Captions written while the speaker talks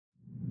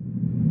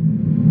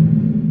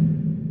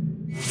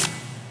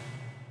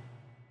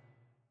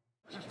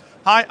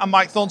Hi, I'm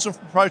Mike Thornton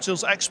from Pro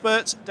Tools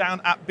Expert down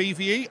at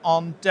BVE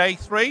on day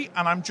 3,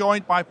 and I'm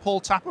joined by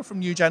Paul Tapper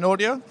from Nugen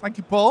Audio. Thank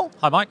you, Paul.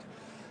 Hi, Mike.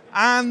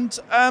 And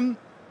on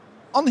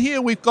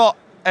here we've got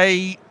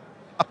a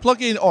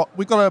plugin, or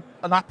we've got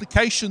an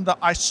application that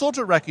I sort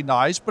of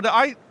recognise, but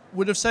I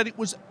would have said it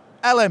was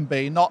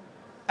LMB, not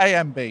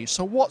AMB.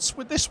 So what's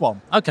with this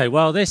one? Okay,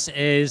 well, this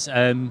is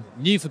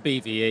new for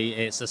BVE.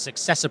 It's a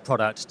successor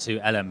product to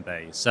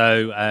LMB.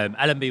 So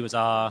LMB was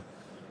our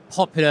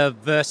popular,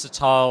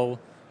 versatile,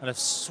 kind of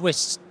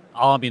Swiss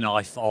army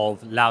knife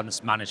of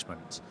loudness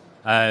management.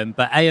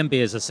 But AMB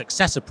is a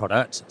successor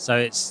product, so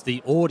it's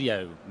the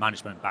audio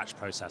management batch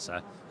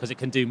processor, because it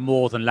can do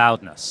more than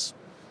loudness.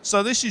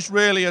 So this is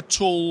really a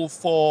tool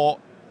for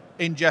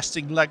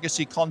ingesting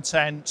legacy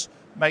content,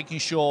 making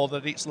sure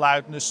that it's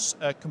loudness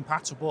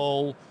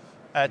compatible,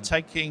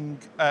 taking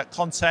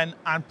content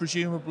and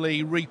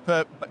presumably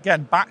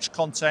batch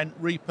content,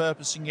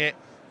 repurposing it,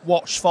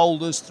 watch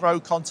folders,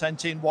 throw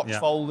content in watch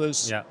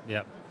folders.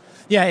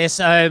 Yeah,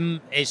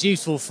 it's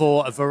useful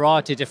for a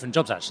variety of different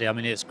jobs, actually. I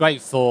mean, it's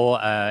great for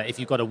if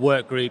you've got a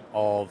work group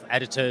of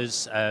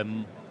editors,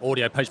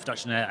 audio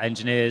post-production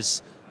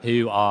engineers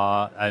who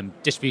are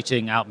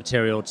distributing out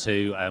material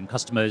to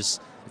customers.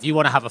 If you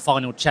want to have a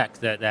final check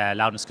that they're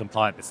loudness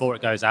compliant before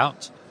it goes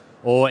out,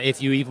 or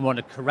if you even want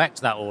to correct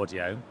that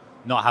audio,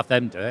 not have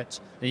them do it,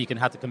 then you can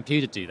have the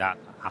computer do that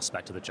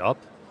aspect of the job.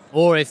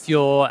 Or if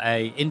you're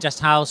a ingest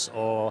house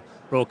or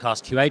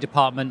broadcast QA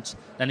department,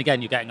 then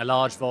again, you're getting a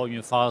large volume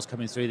of files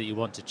coming through that you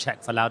want to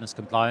check for loudness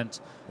compliant,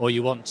 or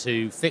you want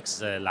to fix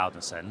the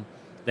loudness in,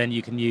 then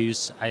you can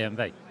use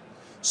AMB.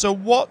 So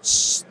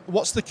what's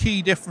the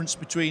key difference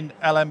between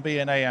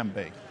LMB and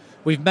AMB?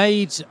 We've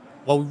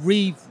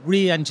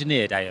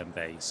re-engineered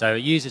AMB. So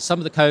it uses some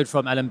of the code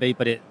from LMB,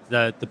 but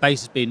the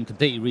base has been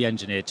completely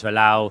re-engineered to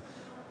allow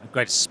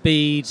greater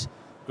speed,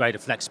 greater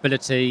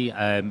flexibility.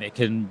 It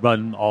can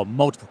run on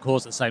multiple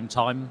cores at the same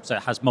time, so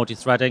it has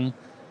multi-threading.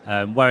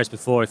 Whereas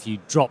before, if you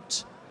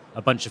dropped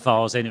a bunch of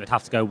files in, it would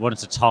have to go one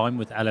at a time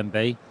with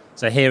LMB.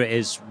 So here it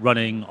is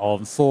running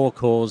on 4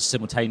 cores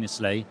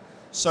simultaneously.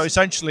 So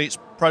essentially it's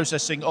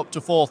processing up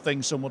to 4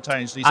 things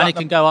simultaneously. And it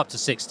can go up to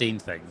 16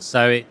 things.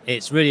 So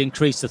it's really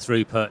increased the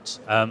throughput.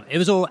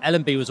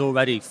 LMB was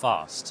already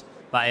fast,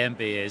 but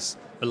AMB is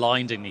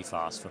blindingly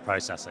fast for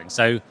processing.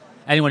 So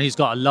anyone who's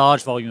got a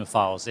large volume of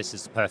files, this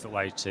is the perfect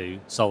way to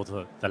solve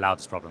the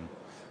loudness problem.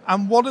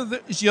 And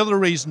is the other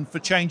reason for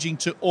changing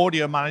to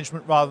audio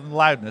management rather than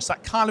loudness?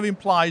 That kind of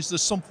implies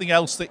there's something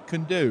else that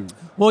can do.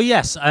 Well,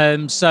 yes.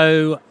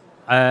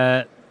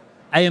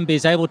 AMB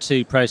is able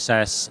to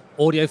process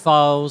audio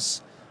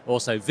files,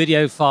 also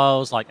video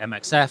files like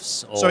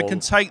MXFs. So it can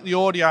take the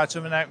audio out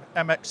of an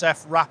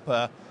MXF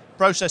wrapper,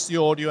 process the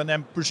audio, and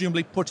then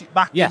presumably put it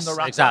back in the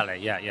wrapper? Yes, exactly,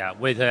 yeah,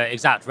 with an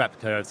exact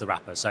replica of the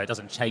wrapper, so it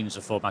doesn't change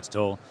the format at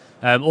all.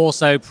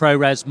 Also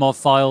ProRes MOV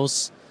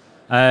files,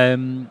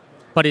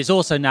 but it's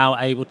also now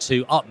able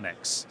to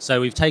upmix.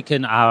 So we've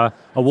taken our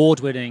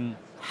award-winning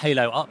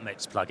Halo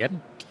Upmix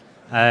plugin,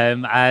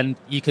 and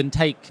you can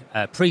take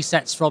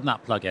presets from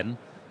that plugin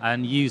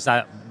and use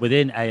that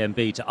within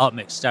AMB to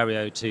upmix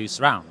stereo to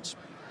surround.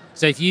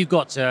 So if you've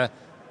got to,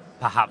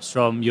 perhaps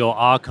from your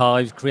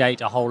archive, create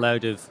a whole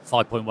load of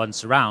 5.1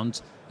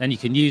 surround, then you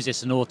can use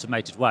this in an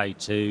automated way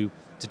to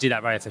do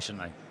that very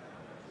efficiently.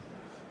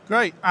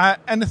 Great.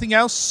 Anything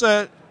else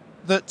that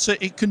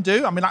it can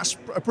do? I mean, that's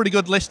a pretty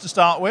good list to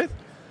start with.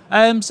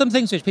 Some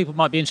things which people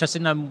might be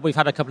interested in, we've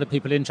had a couple of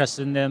people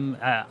interested in them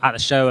at the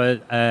show,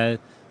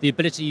 the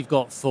ability you've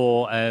got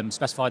for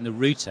specifying the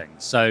routing.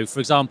 So, for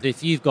example,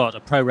 if you've got a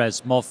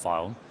ProRes MOV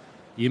file,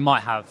 you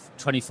might have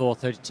 24,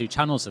 32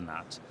 channels in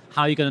that.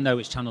 How are you going to know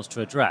which channels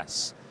to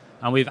address?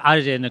 And we've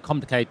added in a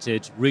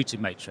complicated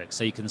routing matrix.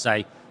 So you can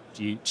say,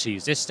 do you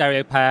choose this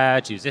stereo pair,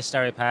 choose this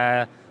stereo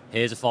pair,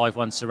 here's a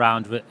 5.1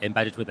 surround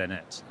embedded within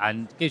it.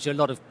 And it gives you a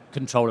lot of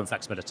control and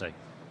flexibility.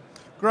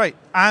 Great.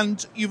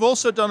 And you've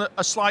also done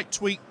a slight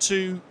tweak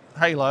to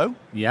Halo.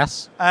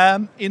 Yes.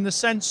 In the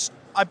sense,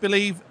 I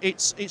believe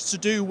it's to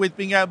do with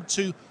being able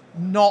to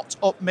not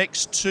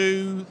upmix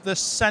to the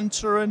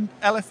center and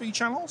LFE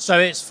channels? So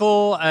it's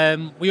for,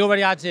 we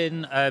already added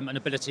in an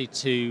ability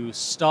to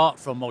start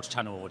from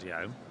multi-channel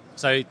audio.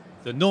 So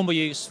the normal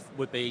use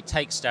would be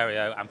take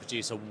stereo and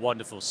produce a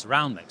wonderful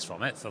surround mix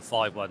from it for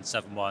 5.1,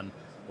 7.1,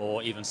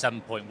 or even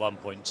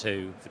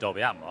 7.1.2 for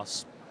Dolby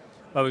Atmos.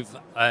 But we've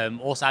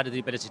also added the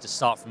ability to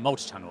start from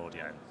multi-channel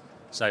audio.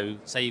 So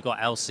say you've got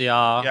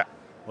LCR,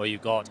 or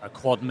you've got a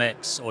quad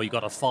mix, or you've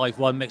got a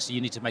 5.1 mix that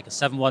you need to make a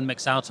 7.1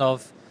 mix out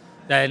of,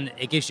 then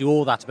it gives you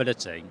all that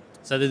ability.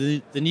 So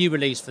the new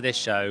release for this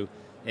show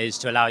is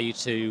to allow you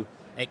to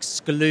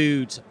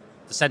exclude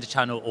the center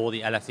channel or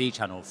the LFE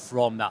channel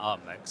from that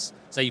upmix.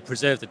 So you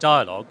preserve the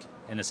dialogue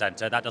in the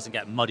center, that doesn't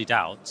get muddied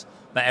out,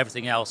 but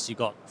everything else you've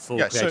got full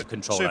creative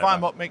control over. So if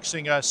I'm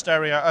upmixing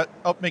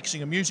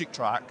upmixing a music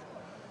track,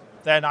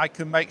 then I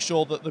can make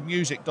sure that the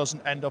music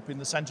doesn't end up in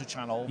the center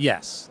channel.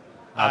 Yes,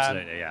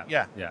 absolutely,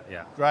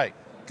 yeah. Great,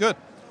 good.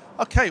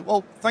 Okay,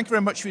 well, thank you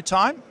very much for your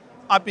time.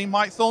 I've been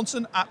Mike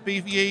Thornton at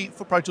BVE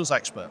for Pro Tools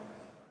Expert.